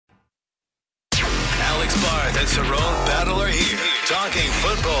Barth and Cerrone Battle are here, talking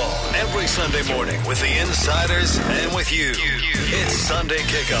football every Sunday morning with the insiders and with you. It's Sunday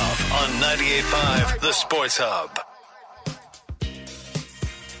Kickoff on 98.5 The Sports Hub.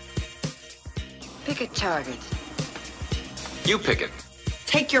 Pick a target. You pick it.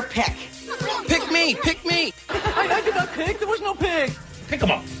 Take your pick. Pick me. I did not pick. There was no pick. Pick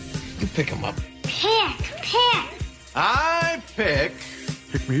him up. You pick him up. Pick. I pick.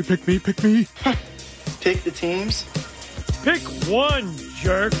 Pick me. Pick the teams. Pick one,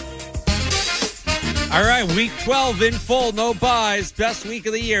 jerk. All right, week 12 in full, no buys. Best week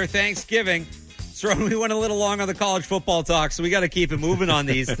of the year, Thanksgiving. Cerrone, we went a little long on the college football talk, so we got to keep it moving on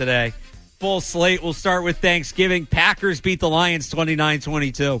these today. Full slate. We'll start with Thanksgiving. Packers beat the Lions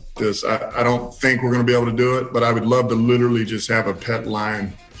 29-22. I don't think we're going to be able to do it, but I would love to literally just have a pet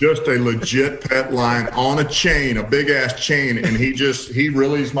lion, just a legit pet lion on a chain, a big-ass chain, and he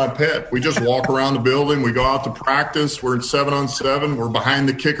really is my pet. We just walk around the building. We go out to practice. We're in 7-on-7. We're behind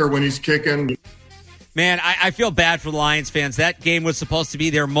the kicker when he's kicking. Man, I feel bad for the Lions fans. That game was supposed to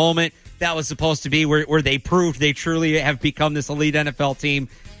be their moment. That was supposed to be where they proved they truly have become this elite NFL team.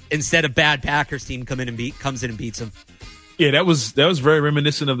 Instead of bad Packers team comes in and beats them. Yeah, that was very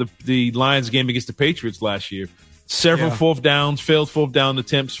reminiscent of the Lions game against the Patriots last year. Several fourth downs, failed fourth down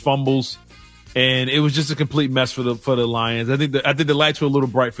attempts, fumbles, and it was just a complete mess for the Lions. I think the lights were a little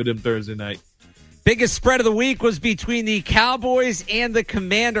bright for them Thursday night. Biggest spread of the week was between the Cowboys and the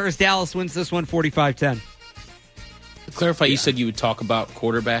Commanders. Dallas wins this one 45-10. To clarify, you said you would talk about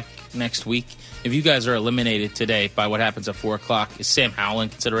quarterback next week. If you guys are eliminated today by what happens at 4 o'clock, is Sam Howell in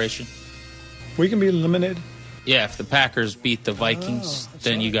consideration? We can be eliminated. Yeah, if the Packers beat the Vikings,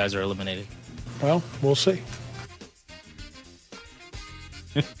 then you guys are eliminated. Well, we'll see.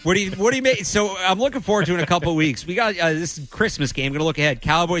 What do you make? So I'm looking forward to in a couple of weeks. We got this Christmas game. I'm going to look ahead.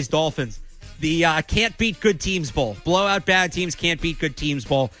 Cowboys, Dolphins. The can't beat good teams bowl. Blowout bad teams can't beat good teams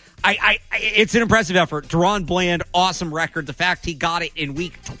bowl. It's an impressive effort. Deron Bland, awesome record. The fact he got it in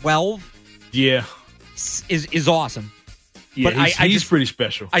week 12. Yeah, is awesome. Yeah, but he's pretty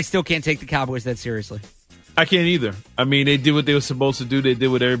special. I still can't take the Cowboys that seriously. I can't either. I mean, they did what they were supposed to do. They did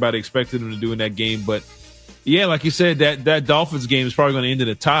what everybody expected them to do in that game. But, yeah, like you said, that Dolphins game is probably going to end in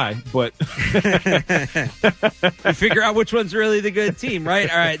a tie. But you figure out which one's really the good team,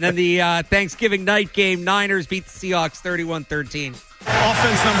 right? All right, and then the Thanksgiving night game, Niners beat the Seahawks 31-13.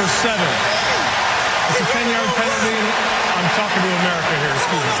 Offense number 7. It's a 10-yard penalty. I'm talking to America here,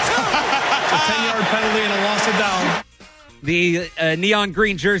 excuse me. It's a 10-yard penalty and a loss of down. The neon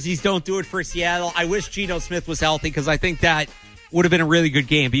green jerseys don't do it for Seattle. I wish Geno Smith was healthy because I think that would have been a really good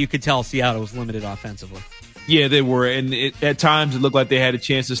game, but you could tell Seattle was limited offensively. Yeah, they were, and at times it looked like they had a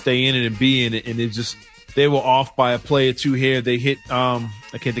chance to stay in it and be in it, and they were off by a play or two here. They hit, I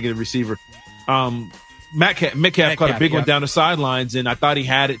can't think of the receiver. Metcalf caught a big one down the sidelines, and I thought he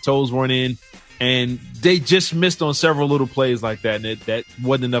had it. Toes weren't in, and they just missed on several little plays like that, and that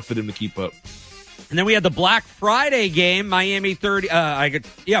wasn't enough for them to keep up. And then we had the Black Friday game, Miami 34,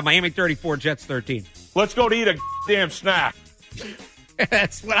 Jets 13. Let's go to eat a damn snack.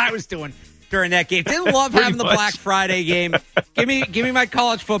 That's what I was doing during that game. Didn't love having the Black Friday game. Give me my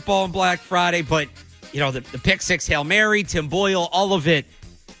college football on Black Friday, but the pick six Hail Mary, Tim Boyle, all of it.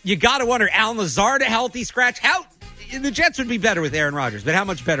 You got to wonder, Alan Lazard a healthy scratch? How the Jets would be better with Aaron Rodgers, but how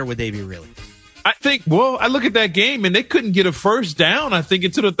much better would they be really? I think, I look at that game, and they couldn't get a first down, I think,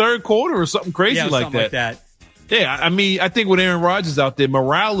 into the third quarter or something crazy like that. Yeah, I mean, I think with Aaron Rodgers out there,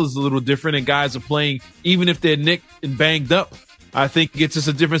 morale is a little different, and guys are playing, even if they're nicked and banged up. I think it's just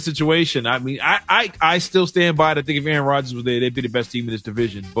a different situation. I mean, I still stand by it. I think if Aaron Rodgers was there, they'd be the best team in this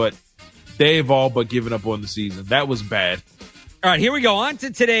division. But they've all but given up on the season. That was bad. All right, here we go. On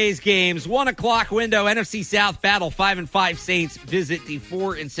to today's games. 1 o'clock window, NFC South battle. 5-5 Saints visit the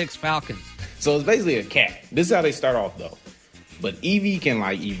 4-6 Falcons. So it's basically a cat. This is how they start off, though. But Eevee can,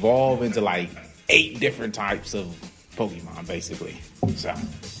 evolve into, 8 different types of Pokemon, basically. So,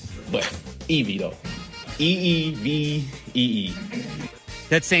 but Eevee, though. E-E-V-E-E.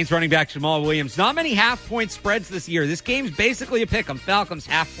 That's Saints running back Jamal Williams. Not many half-point spreads this year. This game's basically a pick-em. Falcons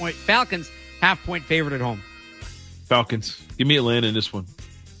half-point favorite at home. Falcons. Give me Atlanta in this one.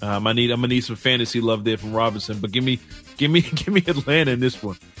 I'm gonna need some fantasy love there from Robinson, but give me Atlanta in this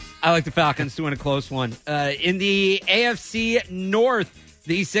one. I like the Falcons to win a close one. In the AFC North,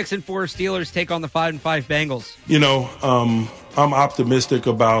 the 6-4 Steelers take on the 5-5 Bengals. I'm optimistic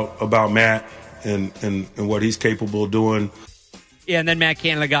about Matt and what he's capable of doing. Yeah, and then Matt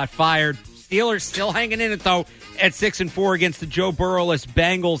Canada got fired. Steelers still hanging in it though at 6-4 against the Joe Burrow-less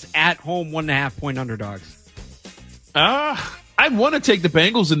Bengals at home, 1.5 point underdogs. I want to take the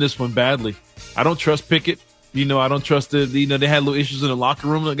Bengals in this one badly. I don't trust Pickett. I don't trust they had little issues in the locker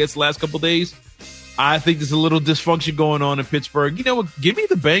room against the last couple of days. I think there's a little dysfunction going on in Pittsburgh. You know what? Give me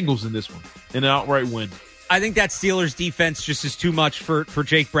the Bengals in this one, an outright win. I think that Steelers defense just is too much for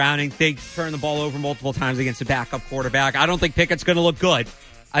Jake Browning. They turn the ball over multiple times against a backup quarterback. I don't think Pickett's going to look good.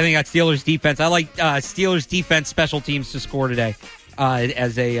 I think that Steelers defense. I like Steelers defense special teams to score today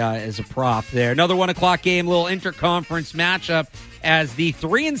as a prop there. Another 1:00 game, little interconference matchup as the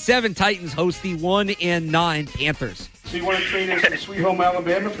 3-7 Titans host the 1-9 Panthers. So you want to trade in some sweet home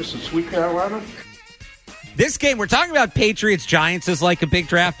Alabama for some sweet Carolina? This game, we're talking about Patriots Giants as like a big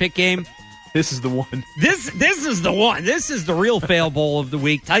draft pick game. This is the one. This is the one. This is the real fail bowl of the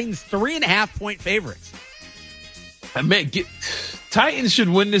week. Titans 3.5-point favorites. Titans should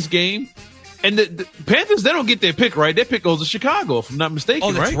win this game. And the Panthers, they don't get their pick, right? Their pick goes to Chicago, if I'm not mistaken,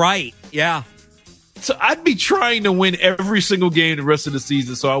 right? Oh, that's right. Yeah. So I'd be trying to win every single game the rest of the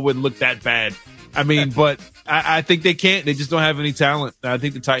season so I wouldn't look that bad. But I think they can't. They just don't have any talent. I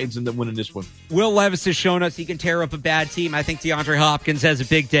think the Titans end up winning this one. Will Levis has shown us he can tear up a bad team. I think DeAndre Hopkins has a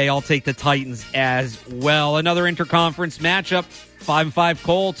big day. I'll take the Titans as well. Another interconference matchup. 5-5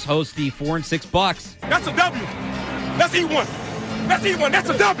 Colts host the 4-6 Bucks. That's a W. That's E1. That's E1. That's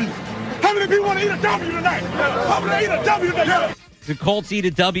a W. How many people want to eat a W tonight? How many eat a W tonight? The Colts eat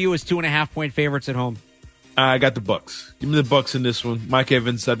a W as 2.5-point favorites at home. I got the Bucks. Give me the Bucks in this one. Mike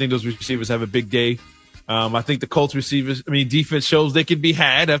Evans, I think those receivers have a big day. I think the Colts defense shows they can be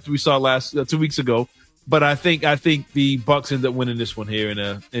had after we saw 2 weeks ago. But I think the Bucks end up winning this one here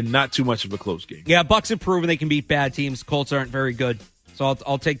in not too much of a close game. Yeah, Bucks have proven they can beat bad teams. Colts aren't very good. So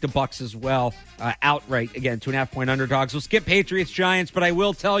I'll take the Bucks as well outright. Again, 2.5-point underdogs. We'll skip Patriots Giants, but I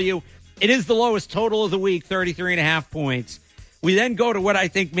will tell you it is the lowest total of the week, 33.5 points. We then go to what I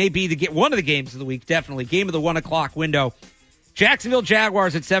think may be one of the games of the week, definitely. Game of the 1:00 window. Jacksonville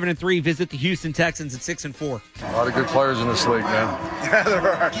Jaguars at 7-3 visit the Houston Texans at 6-4. A lot of good players in this league, man. Yeah,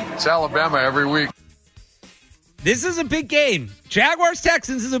 there are. It's Alabama every week. This is a big game.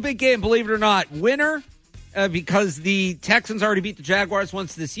 Jaguars-Texans is a big game, believe it or not. Winner, because the Texans already beat the Jaguars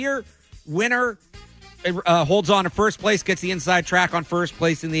once this year. Winner holds on to first place, gets the inside track on first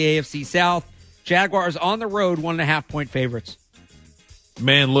place in the AFC South. Jaguars on the road, 1.5-point favorites.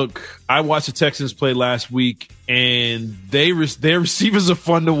 Man, look, I watched the Texans play last week, and their receivers are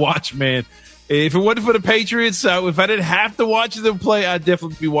fun to watch, man. If it wasn't for the Patriots, if I didn't have to watch them play, I'd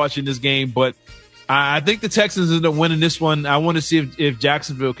definitely be watching this game. But I think the Texans end up winning this one. I want to see if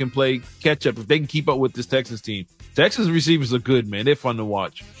Jacksonville can play catch-up, if they can keep up with this Texans team. Texans receivers are good, man. They're fun to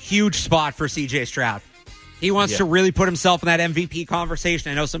watch. Huge spot for C.J. Stroud. He wants to really put himself in that MVP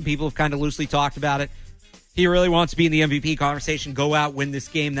conversation. I know some people have kind of loosely talked about it. He really wants to be in the MVP conversation, go out, win this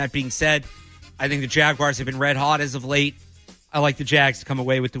game. That being said, I think the Jaguars have been red hot as of late. I like the Jags to come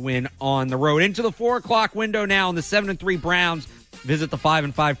away with the win on the road. Into the 4:00 window now, and the 7-3 Browns visit the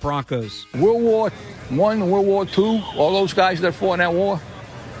 5-5 Broncos. World War I and World War II, all those guys that fought in that war,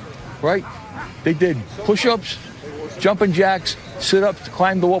 right? They did push-ups, jumping jacks, sit-ups,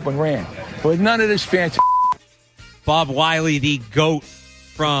 climbed the rope, and ran. But none of this fancy. Bob Wiley, the GOAT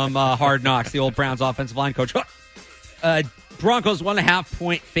from Hard Knocks, the old Browns offensive line coach. Broncos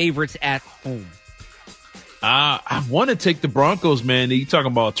 1.5-point favorites at home. I want to take the Broncos, man. You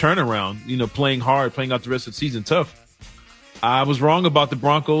talking about a turnaround, playing hard, playing out the rest of the season tough. I was wrong about the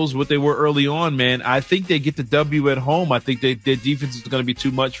Broncos, what they were early on, man. I think they get the W at home. I think their defense is going to be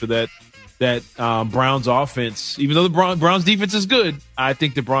too much for that Browns offense. Even though the Browns defense is good, I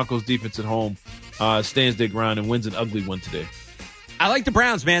think the Broncos defense at home stands their ground and wins an ugly one today. I like the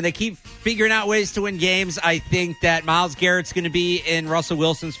Browns, man. They keep figuring out ways to win games. I think that Myles Garrett's going to be in Russell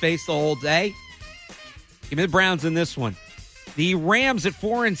Wilson's face the whole day. Give me the Browns in this one. The Rams at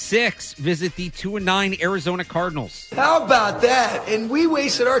 4-6 visit the 2-9 Arizona Cardinals. How about that? And we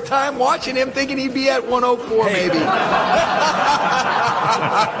wasted our time watching him thinking he'd be at 104 maybe.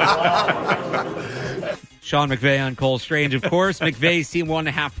 Sean McVay on Cole Strange. Of course, McVay's team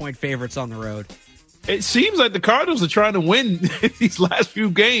 1.5-point favorites on the road. It seems like the Cardinals are trying to win these last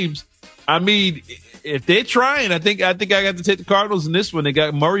few games. I mean, if they're trying, I think I got to take the Cardinals in this one. They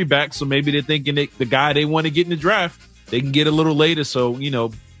got Murray back, so maybe they're thinking the guy they want to get in the draft, they can get a little later. So,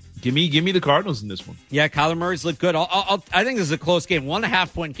 give me the Cardinals in this one. Yeah, Kyler Murray's looked good. I think this is a close game.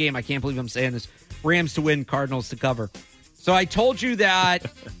 1.5-point game. I can't believe I'm saying this. Rams to win, Cardinals to cover. So I told you that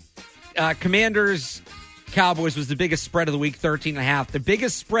Commanders Cowboys was the biggest spread of the week, 13.5. The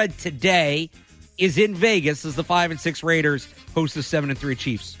biggest spread today is in Vegas as the 5-6 Raiders host the 7-3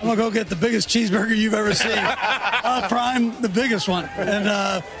 Chiefs. I'm going to go get the biggest cheeseburger you've ever seen. Prime, the biggest one,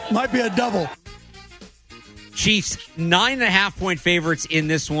 and might be a double. Chiefs 9.5-point favorites in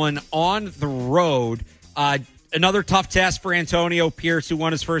this one on the road. Another tough test for Antonio Pierce, who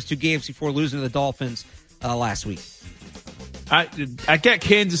won his first 2 games before losing to the Dolphins last week. I got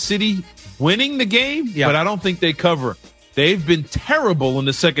Kansas City winning the game, but I don't think they cover. They've been terrible in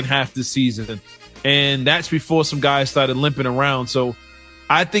the second half this season, and that's before some guys started limping around. So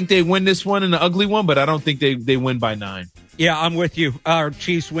I think they win this one in an ugly one, but I don't think they win by 9. Yeah, I'm with you. Our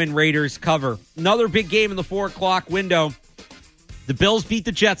Chiefs win, Raiders cover. Another big game in the 4 o'clock window. The Bills beat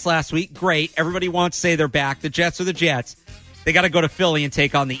the Jets last week. Great. Everybody wants to say they're back. The Jets are the Jets. They got to go to Philly and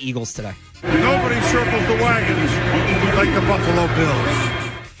take on the Eagles today. Nobody circles the wagons like the Buffalo Bills.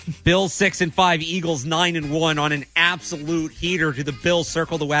 Bills 6-5, Eagles 9-1 on an absolute heater. Do the Bills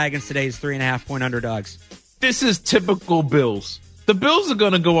circle the wagons today as 3.5-point underdogs? This is typical Bills. The Bills are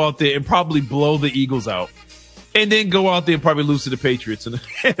going to go out there and probably blow the Eagles out, and then go out there and probably lose to the Patriots in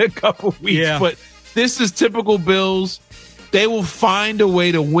a couple of weeks. Yeah. But this is typical Bills. They will find a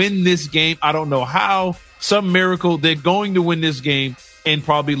way to win this game. I don't know how. Some miracle. They're going to win this game and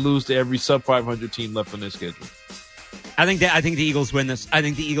probably lose to every sub-500 team left on their schedule. I think the Eagles win this. I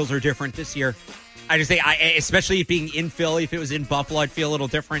think the Eagles are different this year. I just think, especially it being in Philly, if it was in Buffalo, I'd feel a little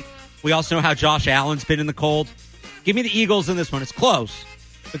different. We also know how Josh Allen's been in the cold. Give me the Eagles in this one. It's close,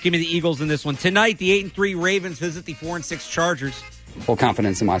 but give me the Eagles in this one. Tonight, the 8-3 Ravens visit the 4-6 Chargers. Full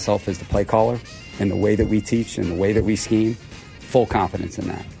confidence in myself as the play caller and the way that we teach and the way that we scheme. Full confidence in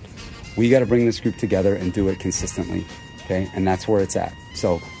that. We got to bring this group together and do it consistently, okay? And that's where it's at.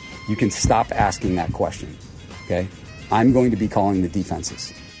 So you can stop asking that question, okay? I'm going to be calling the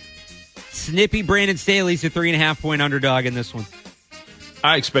defenses. Snippy Brandon Staley's a 3.5-point underdog in this one.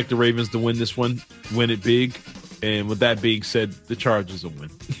 I expect the Ravens to win this one, win it big. And with that being said, the Chargers will win.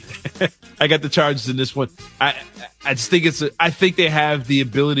 I got the Chargers in this one. I just think I think they have the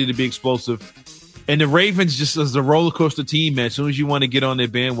ability to be explosive. And the Ravens, just as a roller coaster team, man, as soon as you want to get on their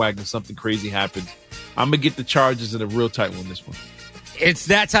bandwagon, something crazy happens. I'm going to get the Chargers in a real tight one this one. It's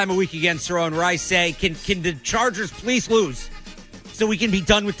that time of week again, Cerrone, where I say, can the Chargers please lose so we can be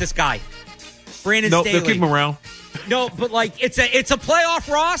done with this guy? Brandon Staley. They'll keep him around. No, but it's a playoff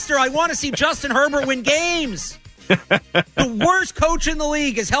roster. I want to see Justin Herbert win games. The worst coach in the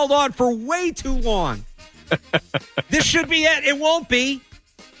league has held on for way too long. This should be it. It won't be.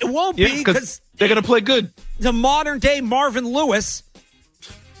 It won't be because they're going to play good. The modern day Marvin Lewis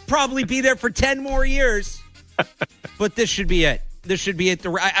probably be there for 10 more years. But this should be it. This should be it.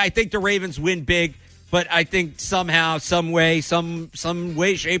 I think the Ravens win big, but I think somehow, some way,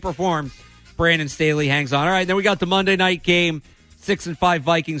 shape, or form, Brandon Staley hangs on. All right, then we got the Monday night game. 6-5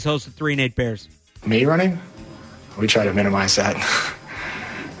 Vikings host the 3-8 Bears. Me running? We try to minimize that.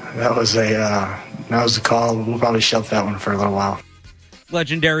 That was a call. We'll probably shelf that one for a little while.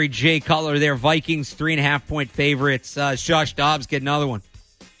 Legendary Jay Cutler there. Vikings 3.5-point favorites. Josh Dobbs get another one.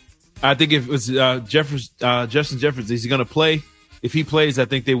 I think if it was Justin Jefferson, is he going to play? If he plays, I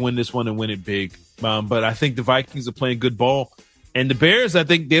think they win this one and win it big. But I think the Vikings are playing good ball. And the Bears, I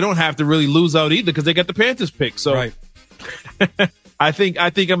think they don't have to really lose out either because they got the Panthers pick. So right. I think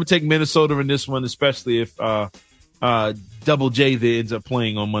I'm going to take Minnesota in this one, especially if Double J there ends up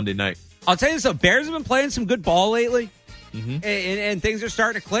playing on Monday night. I'll tell you so, Bears have been playing some good ball lately. Mm-hmm. And things are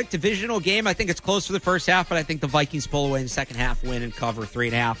starting to click. Divisional game, I think it's close for the first half, but I think the Vikings pull away in the second half, win and cover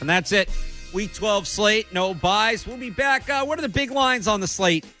 3.5. And that's it. Week 12 slate, no buys. We'll be back. What are the big lines on the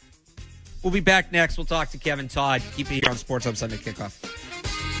slate? We'll be back next. We'll talk to Kevin Todd. Keep it here on Sports Hub Sunday Kickoff.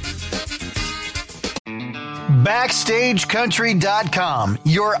 BackstageCountry.com,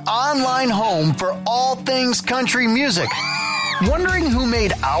 your online home for all things country music. Wondering who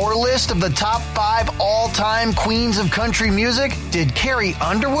made our list of the top 5 all-time queens of country music? Did Carrie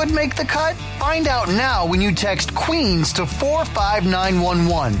Underwood make the cut? Find out now when you text Queens to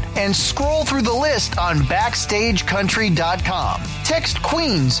 45911 and scroll through the list on BackstageCountry.com. Text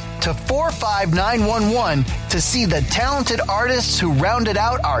Queens to 45911 to see the talented artists who rounded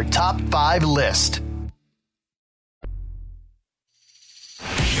out our top 5 list.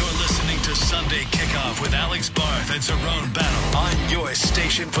 Sunday Kickoff with Alex Barth and Cerrone Battle on your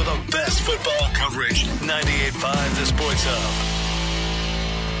station for the best football coverage. 98.5 The Sports Hub.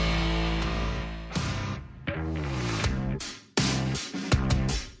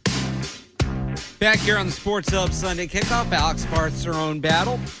 Back here on the Sports Hub Sunday Kickoff, Alex Barth, Cerrone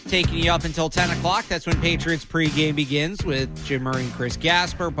Battle, taking you up until 10 o'clock. That's when Patriots pregame begins with Jim Murray and Chris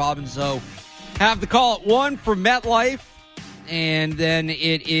Gasper. Bob and Zoe have the call at 1 from MetLife. And then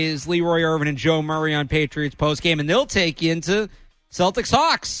it is Leroy Irvin and Joe Murray on Patriots postgame. And they'll take you into Celtics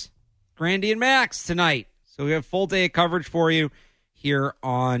Hawks, Grandy and Max tonight. So we have a full day of coverage for you here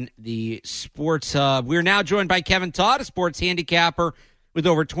on the Sports Hub. We're now joined by Kevin Todd, a sports handicapper with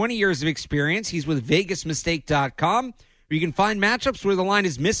over 20 years of experience. He's with VegasMistake.com, where you can find matchups where the line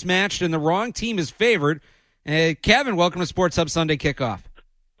is mismatched and the wrong team is favored. Kevin, welcome to Sports Hub Sunday Kickoff.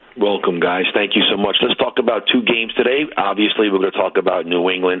 Welcome, guys. Thank you so much. Let's talk about two games today. Obviously, we're going to talk about New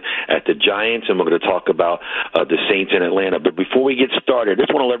England at the Giants, and we're going to talk about the Saints in Atlanta. But before we get started, I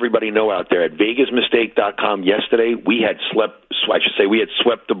just want to let everybody know out there at VegasMistake.com yesterday, we had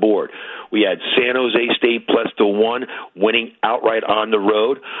swept the board. We had San Jose State +1 winning outright on the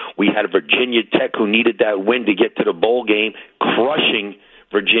road. We had Virginia Tech, who needed that win to get to the bowl game, crushing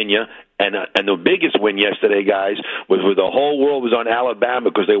Virginia. And the biggest win yesterday, guys, was where the whole world was on Alabama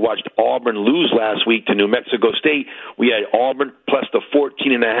because they watched Auburn lose last week to New Mexico State. We had Auburn plus the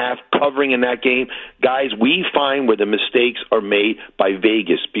 14.5 covering in that game. Guys, we find where the mistakes are made by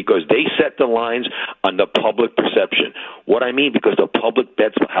Vegas because they set the lines on the public perception. What I mean, because the public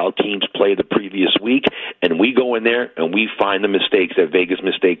bets how teams play the previous week, and we go in there and we find the mistakes at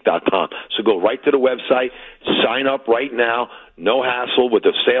VegasMistake.com. So go right to the website, sign up right now. No hassle with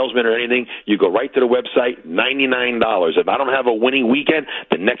a salesman or anything. You go right to the website, $99. If I don't have a winning weekend,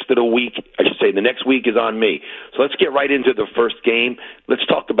 the next week is on me. So let's get right into the first game. Let's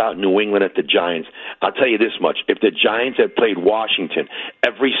talk about New England at the Giants. I'll tell you this much. If the Giants had played Washington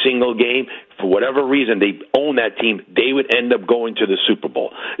every single game, for whatever reason, they own that team, they would end up going to the Super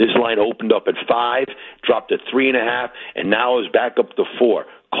Bowl. This line opened up at 5, dropped to 3.5, and now is back up to 4.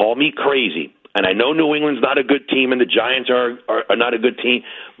 Call me crazy. And I know New England's not a good team and the Giants are not a good team,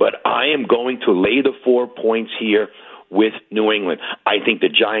 but I am going to lay the 4 points here with New England. I think the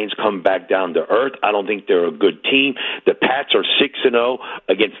Giants come back down to earth. I don't think they're a good team. The Pats are 6-0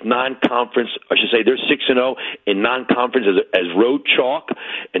 against non-conference. I should say they're 6-0 in non-conference as road chalk,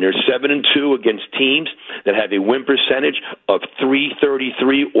 and they're 7-2 against teams that have a win percentage of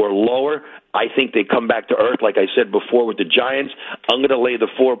 .333 or lower. I think they come back to earth, like I said before, with the Giants. I'm going to lay the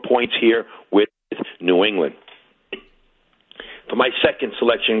 4 points here with New England. For my second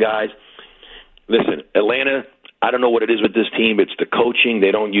selection, guys, listen, Atlanta, I don't know what it is with this team. It's the coaching. They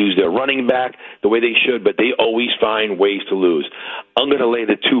don't use their running back the way they should, but they always find ways to lose. I'm going to lay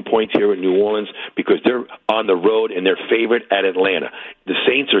the 2 points here in New Orleans because they're on the road and they're favored at Atlanta. The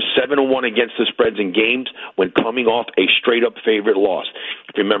Saints are 7-1 against the spreads in games when coming off a straight-up favorite loss.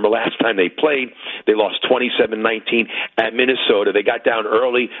 If you remember last time they played, they lost 27-19 at Minnesota. They got down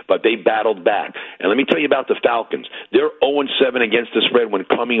early, but they battled back. And let me tell you about the Falcons. They're 0-7 against the spread when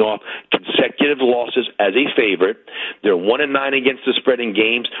coming off consecutive losses as a favorite. They're 1-9 against the spread in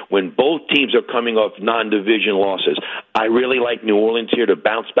games when both teams are coming off non-division losses. I really like New Orleans here to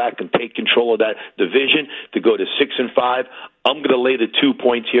bounce back and take control of that division to go to 6-5. I'm going to lay the 2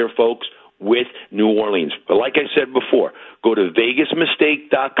 points here, folks, with New Orleans. But like I said before, go to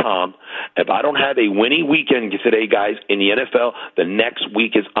VegasMistake.com. If I don't have a winning weekend today, guys, in the NFL, the next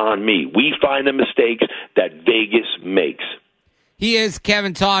week is on me. We find the mistakes that Vegas makes. He is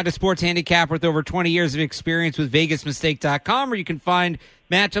Kevin Todd, a sports handicapper with over 20 years of experience with VegasMistake.com, where you can find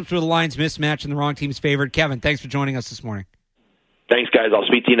matchups where the lines mismatch and the wrong team's favored. Kevin, thanks for joining us this morning. Thanks, guys. I'll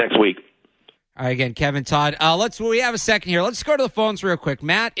speak to you next week. All right, again, Kevin Todd. We have a second here. Let's go to the phones real quick.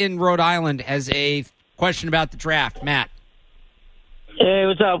 Matt in Rhode Island has a question about the draft. Matt. Hey,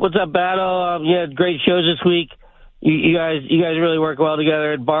 what's up? What's up, Battle? You had great shows this week. You guys really work well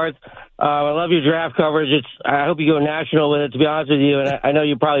together at Barth. I love your draft coverage. I hope you go national with it, to be honest with you, and I know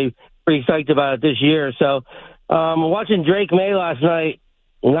you're probably pretty psyched about it this year. So, watching Drake May last night,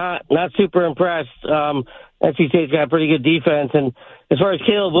 not super impressed. NC State's got a pretty good defense, and as far as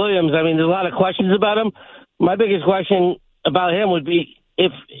Caleb Williams, I mean, there's a lot of questions about him. My biggest question about him would be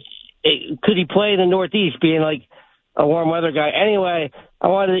could he play in the Northeast, being like a warm weather guy. Anyway, I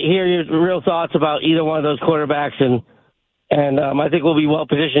wanted to hear your real thoughts about either one of those quarterbacks, and I think we'll be well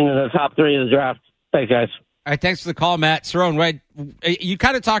positioned in the top 3 of the draft. Thanks, guys. All right, thanks for the call, Matt. Cerrone, right? You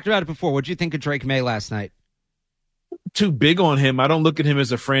kind of talked about it before. What did you think of Drake May last night? Too big on him. I don't look at him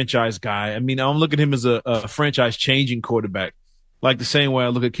as a franchise guy. I mean, I don't look at him as a franchise-changing quarterback, like the same way I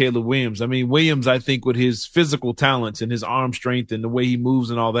look at Caleb Williams. I mean, Williams, I think with his physical talents and his arm strength and the way he moves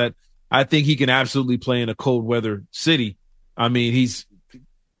and all that, I think he can absolutely play in a cold weather city. I mean,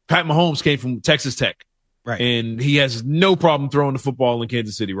 Pat Mahomes came from Texas Tech, right? And he has no problem throwing the football in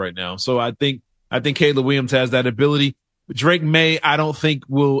Kansas City right now. So I think Caleb Williams has that ability. But Drake May, I don't think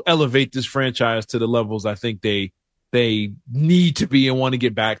will elevate this franchise to the levels I think they need to be and want to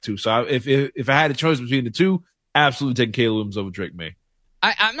get back to. So if I had a choice between the two, absolutely taking Caleb Williams over Drake May.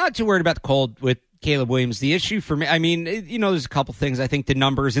 I'm not too worried about the cold with Caleb Williams. The issue for me, I mean, there's a couple things. I think the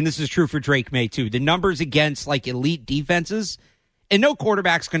numbers, and this is true for Drake May too, the numbers against like elite defenses And no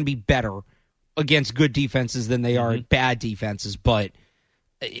quarterback's going to be better against good defenses than they are at bad defenses, but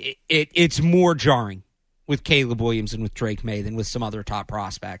it's more jarring with Caleb Williams and with Drake May than with some other top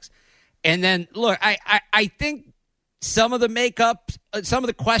prospects. And then, look, I think some of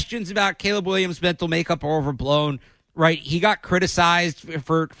the questions about Caleb Williams' mental makeup are overblown, right? He got criticized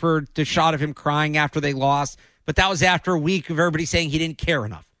for the shot of him crying after they lost, but that was after a week of everybody saying he didn't care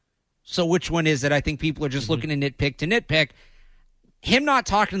enough. So which one is it? I think people are just looking to nitpick. Him not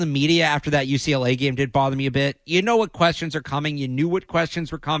talking to the media after that UCLA game did bother me a bit. You know what questions are coming. You knew what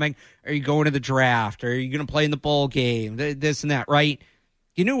questions were coming. Are you going to the draft? Are you going to play in the bowl game? This and that, right?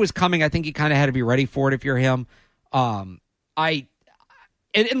 You knew it was coming. I think you kind of had to be ready for it if you're him. And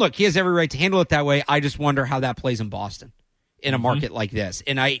look, he has every right to handle it that way. I just wonder how that plays in Boston in a market like this.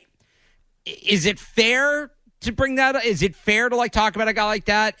 And is it fair to bring that up? Is it fair to talk about a guy like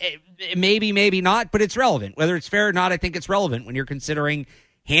that? Maybe, maybe not, but it's relevant. Whether it's fair or not, I think it's relevant when you're considering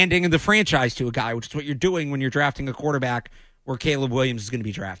handing the franchise to a guy, which is what you're doing when you're drafting a quarterback where Caleb Williams is going to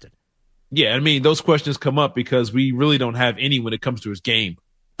be drafted. Yeah, I mean, those questions come up because we really don't have any when it comes to his game.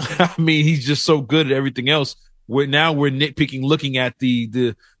 I mean, he's just so good at everything else. We're nitpicking, looking at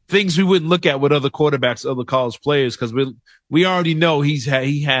the things we wouldn't look at with other quarterbacks, other college players, because we already know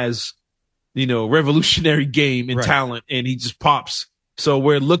he has revolutionary game and talent, and he just pops. So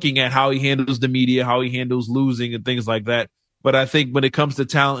we're looking at how he handles the media, how he handles losing and things like that. But I think when it comes to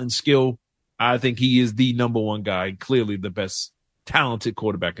talent and skill, I think he is the number one guy, clearly the best talented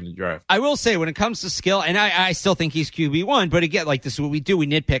quarterback in the draft. I will say when it comes to skill, and I still think he's QB1, but again, this is what we do. We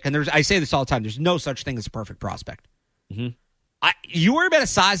nitpick, and I say this all the time. There's no such thing as a perfect prospect. You worry about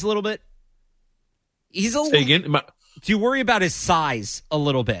his size a little bit? Say again? Do you worry about his size a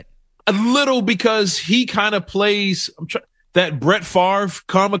little bit? A little, because he kind of plays that Brett Favre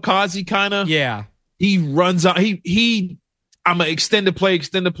kamikaze kind of. Yeah. He runs out. I'm an extend the play.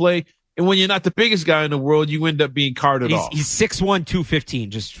 And when you're not the biggest guy in the world, you end up being carted off. He's 6'1",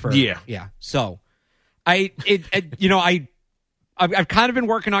 215, just for. Yeah. So I've kind of been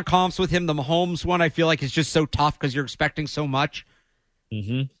working on comps with him. The Mahomes one I feel like is just so tough because you're expecting so much.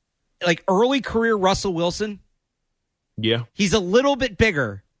 Like early career Russell Wilson. Yeah. He's a little bit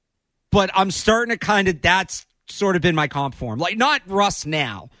bigger, but I'm starting to that's sort of been my comp for him. Like not Russ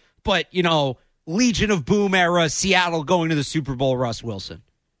now, but Legion of Boom era, Seattle going to the Super Bowl, Russ Wilson.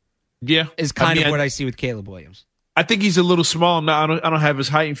 Yeah. Is kind of what I see with Caleb Williams. I think he's a little small. I don't have his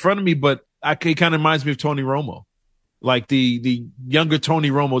height in front of me, but he kind of reminds me of Tony Romo. Like the younger Tony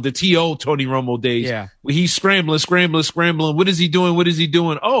Romo, the T.O. Tony Romo days. Yeah. Where he's scrambling. What is he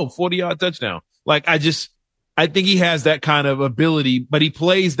doing? Oh, 40-yard touchdown. I think he has that kind of ability, but he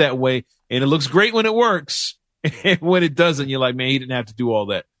plays that way, and it looks great when it works. And when it doesn't, you're like, man, he didn't have to do all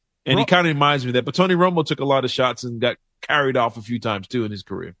that. And he kind of reminds me of that. But Tony Romo took a lot of shots and got carried off a few times, too, in his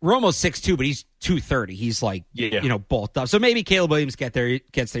career. Romo's 6'2", but he's 230. He's bulked up. So maybe Caleb Williams gets there.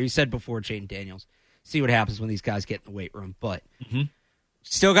 He said before Jaden Daniels. See what happens when these guys get in the weight room. But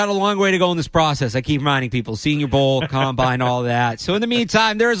still got a long way to go in this process. I keep reminding people, Senior Bowl, Combine, all that. So in the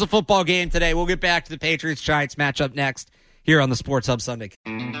meantime, there is a football game today. We'll get back to the Patriots-Giants matchup next here on the Sports Hub Sunday.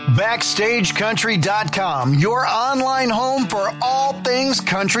 BackstageCountry.com, your online home for all things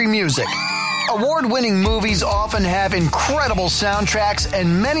country music. Award-winning movies often have incredible soundtracks,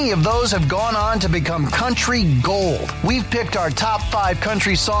 and many of those have gone on to become country gold. We've picked our top 5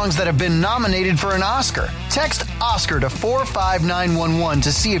 country songs that have been nominated for an Oscar. Text Oscar to 45911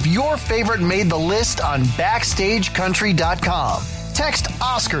 to see if your favorite made the list on BackstageCountry.com. Text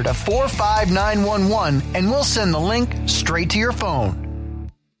Oscar to 45911 and we'll send the link straight to your phone.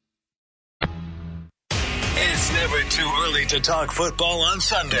 It's never too early to talk football on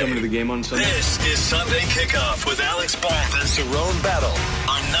Sunday. Coming to the game on Sunday. This is Sunday Kickoff with Alex Barth and Cerrone Battle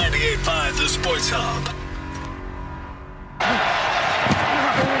on 98.5 The Sports Hub.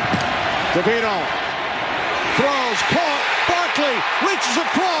 DeVito throws, caught. Barkley reaches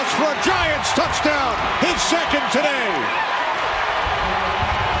across for a Giants touchdown. His second today.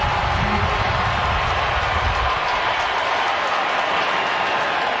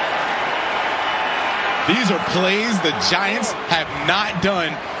 These are plays the Giants have not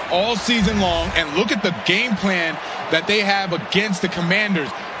done all season long, and look at the game plan that they have against the Commanders.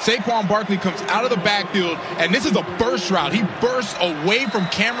 Saquon Barkley comes out of the backfield, and this is a burst route. He bursts away from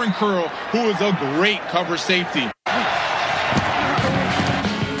Cameron Curl, who is a great cover safety.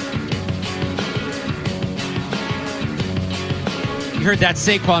 You heard that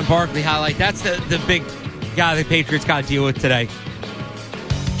Saquon Barkley highlight. That's the big guy the Patriots got to deal with today.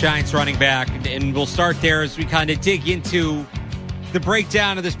 Giants running back, and we'll start there as we kind of dig into The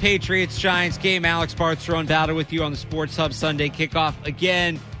breakdown of this Patriots-Giants game. Alex Barth, Cerrone Battle with you on the Sports Hub Sunday kickoff.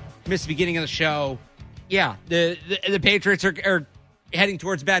 Again, missed the beginning of the show. Yeah, the Patriots are heading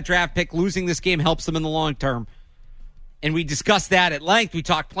towards a bad draft pick. Losing this game helps them in the long term. And we discussed that at length. We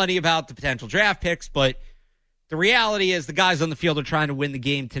talked plenty about the potential draft picks, but the reality is the guys on the field are trying to win the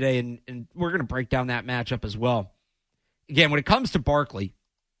game today, and we're going to break down that matchup as well. Again, when it comes to Barkley,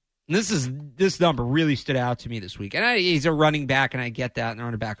 and this number really stood out to me this week. And he's a running back, and I get that, and they're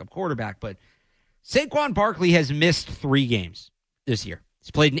on a backup quarterback. But Saquon Barkley has missed 3 games this year.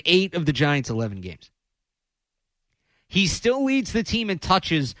 He's played in 8 of the Giants' 11 games. He still leads the team in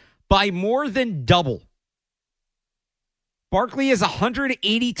touches by more than double. Barkley has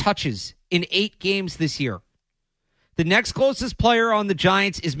 180 touches in 8 games this year. The next closest player on the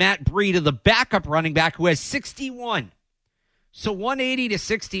Giants is Matt Breida, the backup running back, who has 61. So 180 to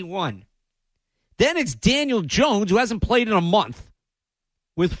 61. Then it's Daniel Jones, who hasn't played in a month,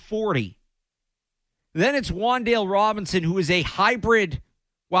 with 40. Then it's Wan'Dale Robinson, who is a hybrid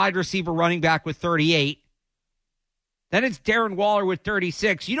wide receiver running back with 38. Then it's Darren Waller with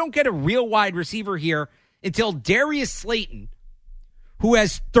 36. You don't get a real wide receiver here until Darius Slayton, who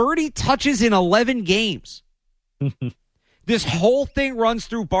has 30 touches in 11 games. This whole thing runs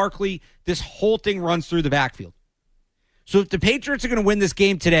through Barkley. This whole thing runs through the backfield. So if the Patriots are going to win this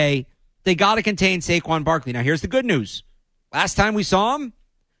game today, they got to contain Saquon Barkley. Now, here's the good news. Last time we saw him,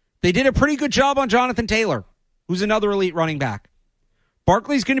 they did a pretty good job on Jonathan Taylor, who's another elite running back.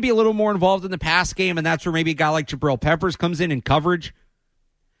 Barkley's going to be a little more involved in the pass game, and that's where maybe a guy like Jabril Peppers comes in coverage.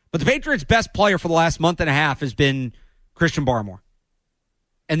 But the Patriots' best player for the last month and a half has been Christian Barmore.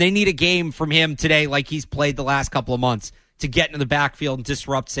 And they need a game from him today like he's played the last couple of months to get into the backfield and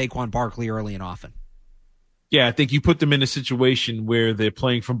disrupt Saquon Barkley early and often. Yeah, I think you put them in a situation where they're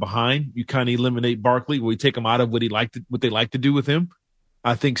playing from behind. You kind of eliminate Barkley, where you take him out of what they like to do with him.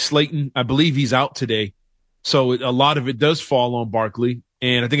 I think Slayton, I believe he's out today. So a lot of it does fall on Barkley.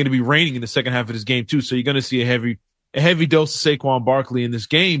 And I think it'll be raining in the second half of this game too. So you're going to see a heavy dose of Saquon Barkley in this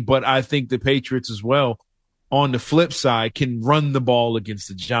game. But I think the Patriots as well, on the flip side, can run the ball against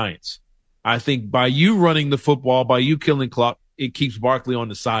the Giants. I think by you running the football, by you killing clock, it keeps Barkley on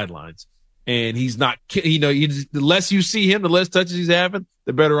the sidelines. And he's not, the less you see him, the less touches he's having,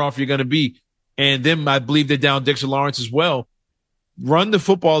 the better off you're going to be. And then I believe they're down Dexter Lawrence as well. Run the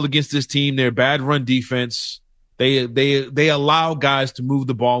football against this team. They're a bad run defense. They allow guys to move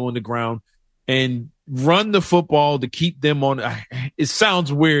the ball on the ground and run the football to keep them on. It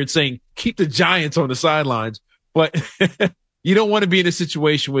sounds weird saying keep the Giants on the sidelines, but you don't want to be in a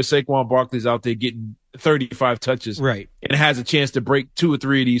situation where Saquon Barkley's out there getting 35 touches, right, and has a chance to break 2 or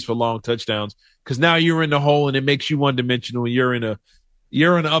 3 of these for long touchdowns, because now you're in the hole and it makes you one-dimensional. You're in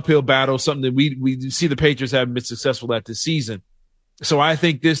an uphill battle, something that we see the Patriots haven't been successful at this season. So I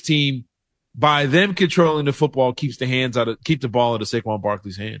think this team, by them controlling the football, keep the ball out of Saquon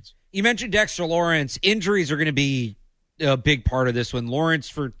Barkley's hands. You mentioned Dexter Lawrence. Injuries are going to be a big part of this one. Lawrence,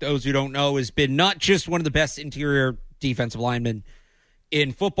 for those who don't know, has been not just one of the best interior defensive linemen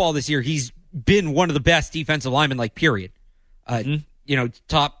in football this year. He's been one of the best defensive linemen, period.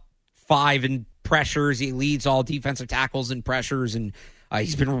 Top 5 in pressures. He leads all defensive tackles in pressures, and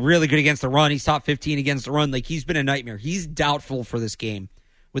he's been really good against the run. He's top 15 against the run. He's been a nightmare. He's doubtful for this game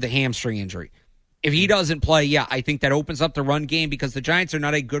with a hamstring injury. If he doesn't play, I think that opens up the run game, because the Giants are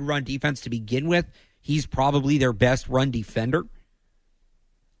not a good run defense to begin with. He's probably their best run defender.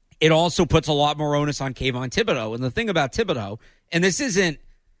 It also puts a lot more onus on Kayvon Thibodeau. And the thing about Thibodeau, and this isn't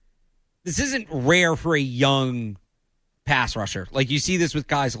rare for a young pass rusher. You see this with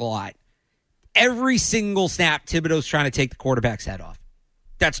guys a lot. Every single snap, Thibodeau's trying to take the quarterback's head off.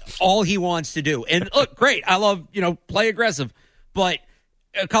 That's all he wants to do. And look, great. I love, play aggressive. But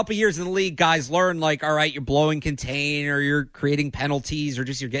a couple years in the league, guys learn, all right, you're blowing contain, or you're creating penalties, or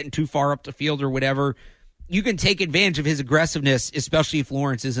just you're getting too far up the field or whatever. You can take advantage of his aggressiveness, especially if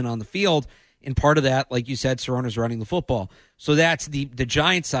Lawrence isn't on the field. And part of that, like you said, Cerrone's running the football. So that's the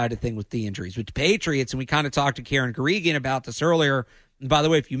Giants side of thing with the injuries. With the Patriots, and we kind of talked to Karen Garrigan about this earlier. And by the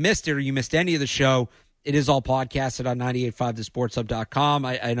way, if you missed it or you missed any of the show, it is all podcasted on 985thesportshub.com.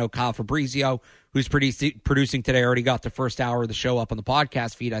 I know Kyle Fabrizio, who's producing today, already got the first hour of the show up on the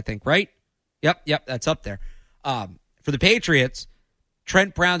podcast feed, I think, right? Yep, that's up there. For the Patriots,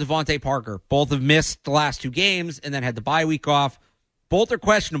 Trent Brown, Devontae Parker, both have missed the last 2 games and then had the bye week off. Both are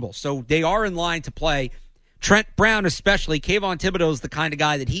questionable, so they are in line to play. Trent Brown especially, Kayvon Thibodeau is the kind of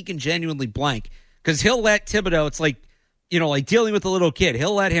guy that he can genuinely blank, because he'll let Thibodeau, it's like dealing with a little kid.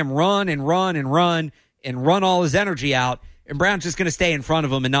 He'll let him run and run and run and run all his energy out, and Brown's just going to stay in front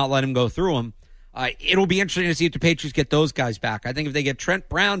of him and not let him go through him. It'll be interesting to see if the Patriots get those guys back. I think if they get Trent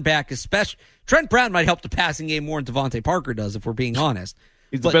Brown back, especially Trent Brown might help the passing game more than Devontae Parker does, if we're being honest.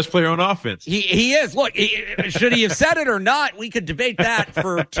 He's the best player on offense. He is. Look, should he have said it or not? We could debate that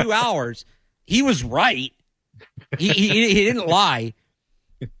for 2 hours. He was right. He didn't lie.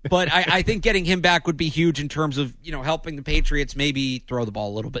 But I think getting him back would be huge in terms of, helping the Patriots maybe throw the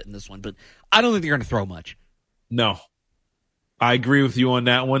ball a little bit in this one. But I don't think they're going to throw much. No. I agree with you on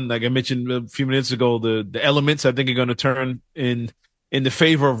that one. Like I mentioned a few minutes ago, the elements I think are going to turn in the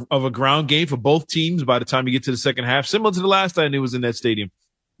favor of a ground game for both teams by the time you get to the second half, similar to the last time it was in that stadium.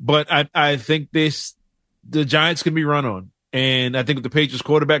 But I think the Giants can be run on. And I think with the Patriots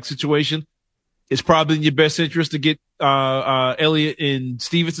quarterback situation, it's probably in your best interest to get Elliott and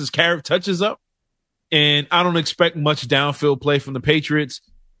Stevenson's carrot touches up. And I don't expect much downfield play from the Patriots.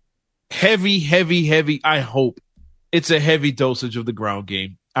 Heavy, I hope it's a heavy dosage of the ground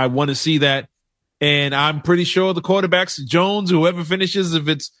game. I want to see that. And I'm pretty sure the quarterbacks, Jones, whoever finishes, if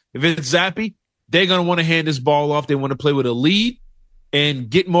it's Zappy, they're going to want to hand this ball off. They want to play with a lead and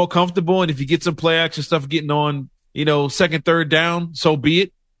get more comfortable. And if you get some play action stuff getting on, second, third down, so be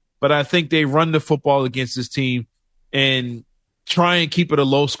it. But I think they run the football against this team and try and keep it a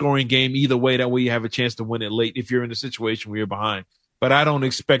low-scoring game either way. That way you have a chance to win it late if you're in a situation where you're behind. But I don't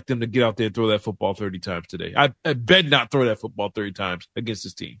expect them to get out there and throw that football 30 times today. I bet not throw that football 30 times against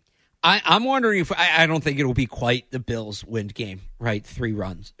this team. I'm wondering if I don't think it'll be quite the Bills' wind game, right? 3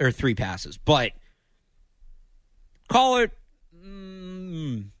 runs or 3 passes. But call it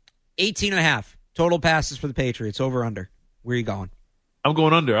 18.5 total passes for the Patriots, over under. Where are you going? I'm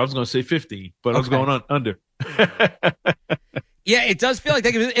going under. I was going to say 15, but I was going on under. Yeah, it does feel like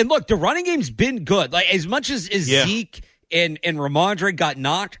that. And look, the running game's been good. Like as much as Zeke and Ramondre got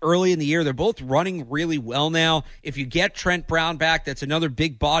knocked early in the year, they're both running really well now. If you get Trent Brown back, that's another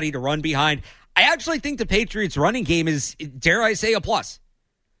big body to run behind. I actually think the Patriots' running game is, dare I say, a plus.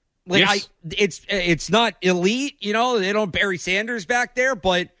 Like yes. It's not elite, they don't Barry Sanders back there,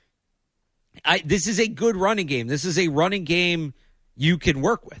 but this is a good running game. This is a running game you can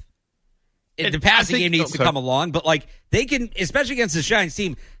work with. The passing game needs to come along, but they can, especially against the Giants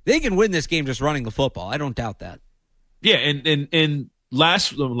team, they can win this game just running the football. I don't doubt that. Yeah, and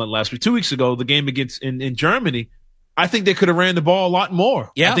last week, 2 weeks ago, the game against in Germany, I think they could have ran the ball a lot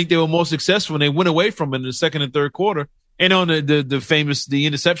more. Yeah. I think they were more successful, and they went away from it in the second and third quarter. And on the famous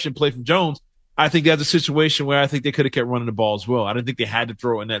interception play from Jones, I think that's a situation where I think they could have kept running the ball as well. I didn't think they had to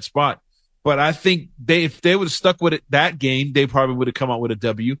throw it in that spot. But I think if they would have stuck with it that game, they probably would have come out with a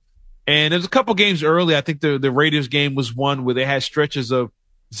W. And there's a couple games early. I think the Raiders game was one where they had stretches of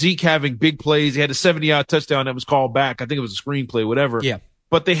Zeke having big plays. He had a 70-yard touchdown that was called back. I think it was a screenplay, whatever. Yeah.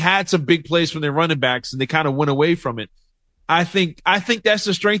 But they had some big plays from their running backs, and they kind of went away from it. I think that's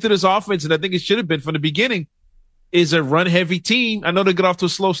the strength of this offense, and I think it should have been from the beginning, is a run-heavy team. I know they got off to a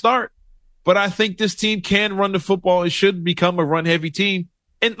slow start, but I think this team can run the football. It should become a run-heavy team.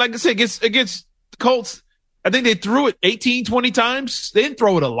 And like I said, against the Colts, I think they threw it 18, 20 times. They didn't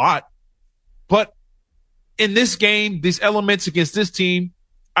throw it a lot. But in this game, these elements against this team,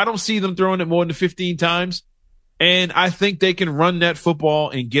 I don't see them throwing it more than 15 times. And I think they can run that football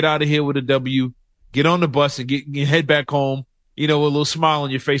and get out of here with a W, get on the bus and head back home, with a little smile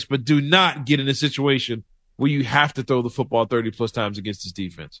on your face, but do not get in a situation where you have to throw the football 30-plus times against this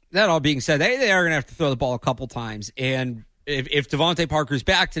defense. That all being said, they are going to have to throw the ball a couple times. And if Devontae Parker's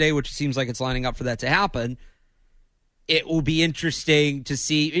back today, which seems like it's lining up for that to happen, it will be interesting to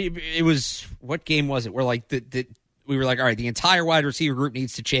see. It was, what game was it? Where we were like, all right, the entire wide receiver group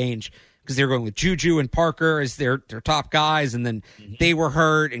needs to change because they're going with Juju and Parker as their top guys, and then they were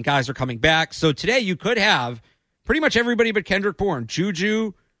hurt and guys are coming back. So today you could have pretty much everybody but Kendrick Bourne,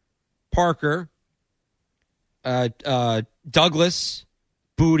 Juju, Parker, Douglas,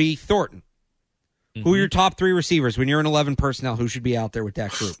 Booty, Thornton. Who are your top 3 receivers when you're in 11 personnel? Who should be out there with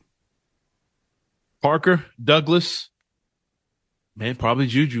that group? Parker, Douglas, man, probably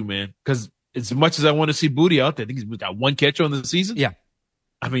Juju, man. Because as much as I want to see Booty out there, I think he's got 1 catch on the season. Yeah.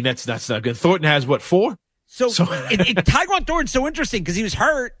 I mean, that's not good. Thornton has, 4? So Tyquan Thornton's so interesting because he was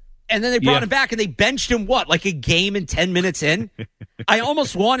hurt, and then they brought him back, and they benched him, a game and 10 minutes in? I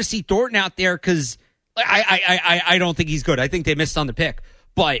almost want to see Thornton out there because I don't think he's good. I think they missed on the pick.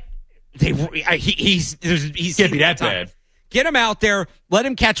 But he's can't be that bad. Get him out there. Let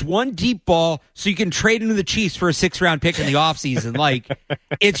him catch 1 deep ball so you can trade him to the Chiefs for a 6th-round pick in the offseason.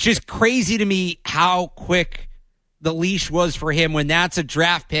 It's just crazy to me how quick the leash was for him when that's a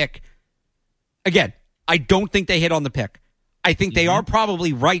draft pick. Again, I don't think they hit on the pick. I think they are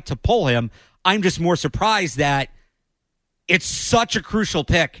probably right to pull him. I'm just more surprised that it's such a crucial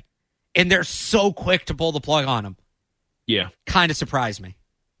pick, And they're so quick to pull the plug on him. Yeah. Kind of surprised me.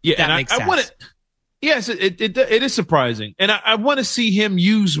 Yeah, that and makes sense. I want to. Yes, it is surprising, and I want to see him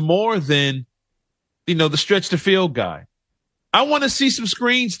use more than, the stretch the field guy. I want to see some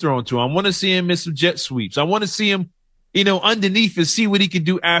screens thrown to him. I want to see him miss some jet sweeps. I want to see him, underneath and see what he can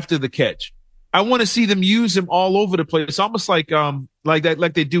do after the catch. I want to see them use him all over the place. It's almost like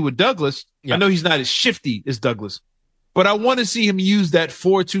they do with Douglas. Yep. I know he's not as shifty as Douglas, but I want to see him use that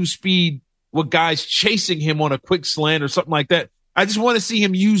 4.2 speed with guys chasing him on a quick slant or something like that. I just want to see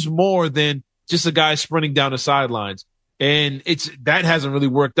him use more than just a guy sprinting down the sidelines. And that hasn't really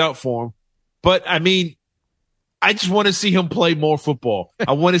worked out for him. But I mean, I just want to see him play more football.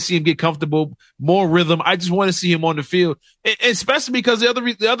 I want to see him get comfortable, more rhythm. I just want to see him on the field, and especially because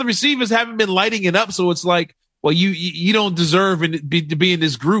the other receivers haven't been lighting it up. So it's like, well, you don't deserve to be in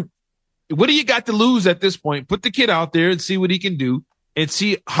this group. What do you got to lose at this point? Put the kid out there and see what he can do, and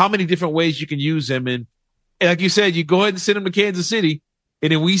see how many different ways you can use him. And like you said, you go ahead and send him to Kansas City,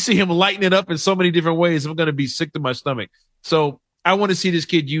 and then we see him lighting it up in so many different ways. I'm going to be sick to my stomach. So I want to see this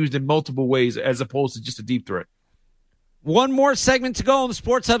kid used in multiple ways as opposed to just a deep threat. One more segment to go on the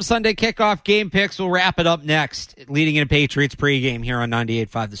Sports Hub Sunday Kickoff Game Picks. We'll wrap it up next, leading into Patriots pregame here on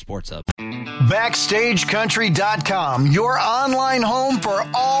 98.5 The Sports Hub. BackstageCountry.com, your online home for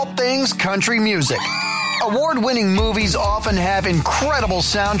all things country music. Award-winning movies often have incredible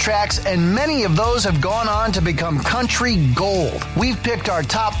soundtracks, and many of those have gone on to become country gold. We've picked our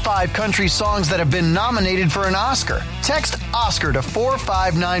top 5 country songs that have been nominated for an Oscar. Text Oscar to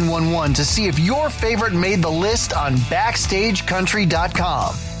 45911 to see if your favorite made the list on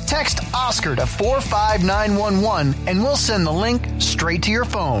BackstageCountry.com. Text Oscar to 45911 and we'll send the link straight to your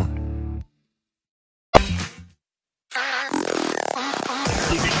phone.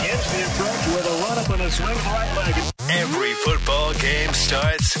 He begins the approach with a run-up and a swing right leg. Every football game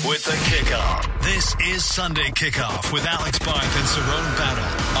starts with the kickoff. This is Sunday Kickoff with Alex Barth and Cerrone Battle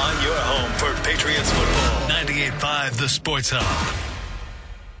on your home for Patriots football. 98.5 The Sports Hub.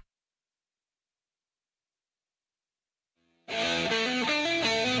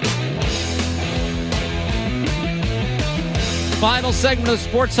 Final segment of the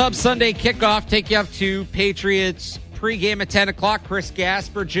Sports Hub Sunday Kickoff. Take you up to Patriots pregame at 10 o'clock. Chris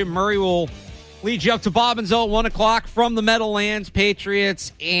Gasper, Jim Murray will lead you up to Bob and Zoe at 1 o'clock from the Meadowlands,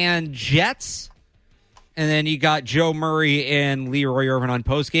 Patriots and Jets. And then you got Joe Murray and Leroy Irvin on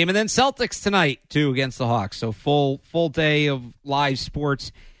postgame. And then Celtics tonight, too, against the Hawks. So full day of live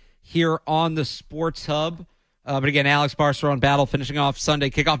sports here on the Sports Hub. But again, Alex Barth, Cerrone Battle finishing off Sunday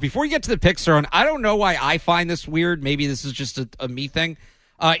Kickoff. Before you get to the picks, Cerrone, I don't know why I find this weird. Maybe this is just a me thing.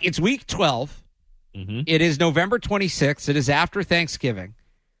 It's week 12. Mm-hmm. It is November 26th. It is after Thanksgiving.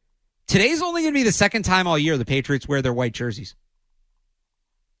 Today's only going to be the second time all year the Patriots wear their white jerseys.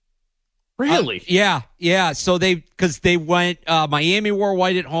 Really? Yeah. So because they went, Miami wore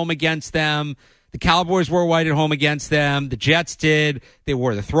white at home against them. The Cowboys wore white at home against them. The Jets did. They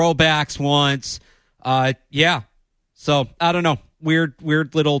wore the throwbacks once. Yeah. So I don't know.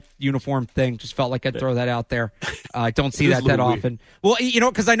 Weird little uniform thing. Just felt like I'd throw that out there. I don't see that often. Well,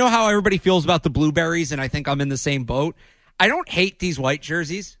 because I know how everybody feels about the blueberries, and I think I'm in the same boat. I don't hate these white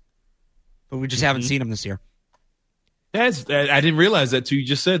jerseys, but we just haven't seen them this year. I didn't realize that till you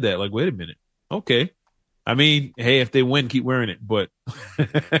just said that. Like, wait a minute. Okay. I mean, hey, if they win, keep wearing it. But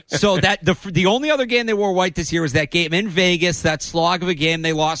so that the only other game they wore white this year was that game in Vegas, that slog of a game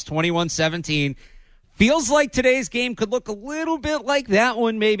they lost 21-17. Feels like today's game could look a little bit like that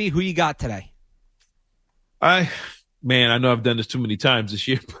one, maybe. Who you got today? I know I've done this too many times this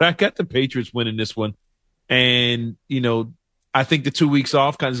year, but I got the Patriots winning this one. And, I think the 2 weeks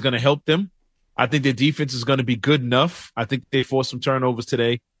off kind of is going to help them. I think their defense is going to be good enough. I think they forced some turnovers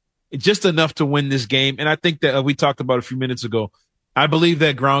today. Just enough to win this game. And I think that we talked about a few minutes ago. I believe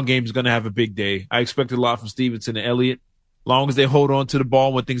that ground game is going to have a big day. I expected a lot from Stevenson and Elliott. As long as they hold on to the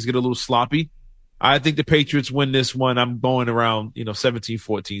ball when things get a little sloppy, I think the Patriots win this one. I'm going around,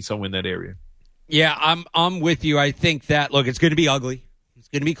 17-14, somewhere in that area. Yeah, I'm with you. I think that, look, it's going to be ugly. It's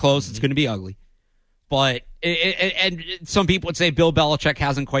going to be close. It's going to be ugly. But, and some people would say Bill Belichick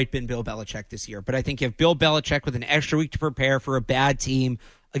hasn't quite been Bill Belichick this year. But I think if Bill Belichick with an extra week to prepare for a bad team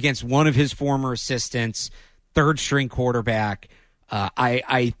against one of his former assistants, third-string quarterback,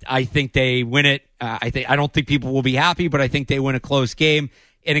 I think they win it. I don't think people will be happy, but I think they win a close game.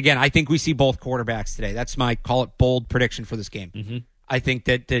 And again, I think we see both quarterbacks today. That's my, call it, bold prediction for this game. Mm-hmm. I think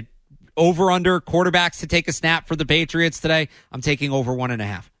that over-under quarterbacks to take a snap for the Patriots today, I'm taking over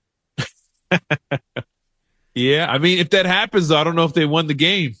 1.5. Yeah, I mean, if that happens, I don't know if they won the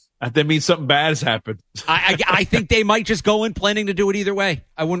game. That means something bad has happened. I think they might just go in planning to do it either way.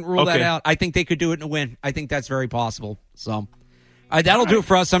 I wouldn't rule that out. I think they could do it in a win. I think that's very possible. So that'll do it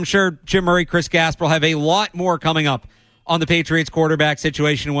for us. I'm sure Jim Murray, Chris Gasper will have a lot more coming up on the Patriots quarterback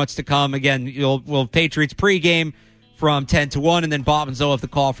situation and what's to come. Again, we'll have Patriots pregame from 10 to 1, and then Bob and Zoe have the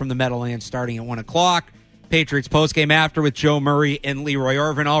call from the Meadowlands starting at 1 o'clock. Patriots postgame after with Joe Murray and Leroy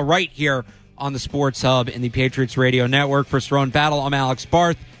Irvin, all right here on the Sports Hub in the Patriots Radio Network. For Cerrone Battle, I'm Alex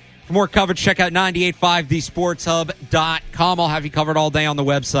Barth. For more coverage, check out 985thesportshub.com. I'll have you covered all day on the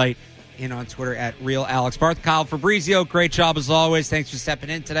website and on Twitter at RealAlexBarth. Kyle Fabrizio, great job as always. Thanks for stepping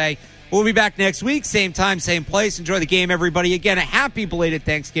in today. We'll be back next week, same time, same place. Enjoy the game, everybody. Again, a happy belated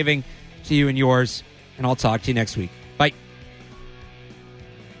Thanksgiving to you and yours, and I'll talk to you next week.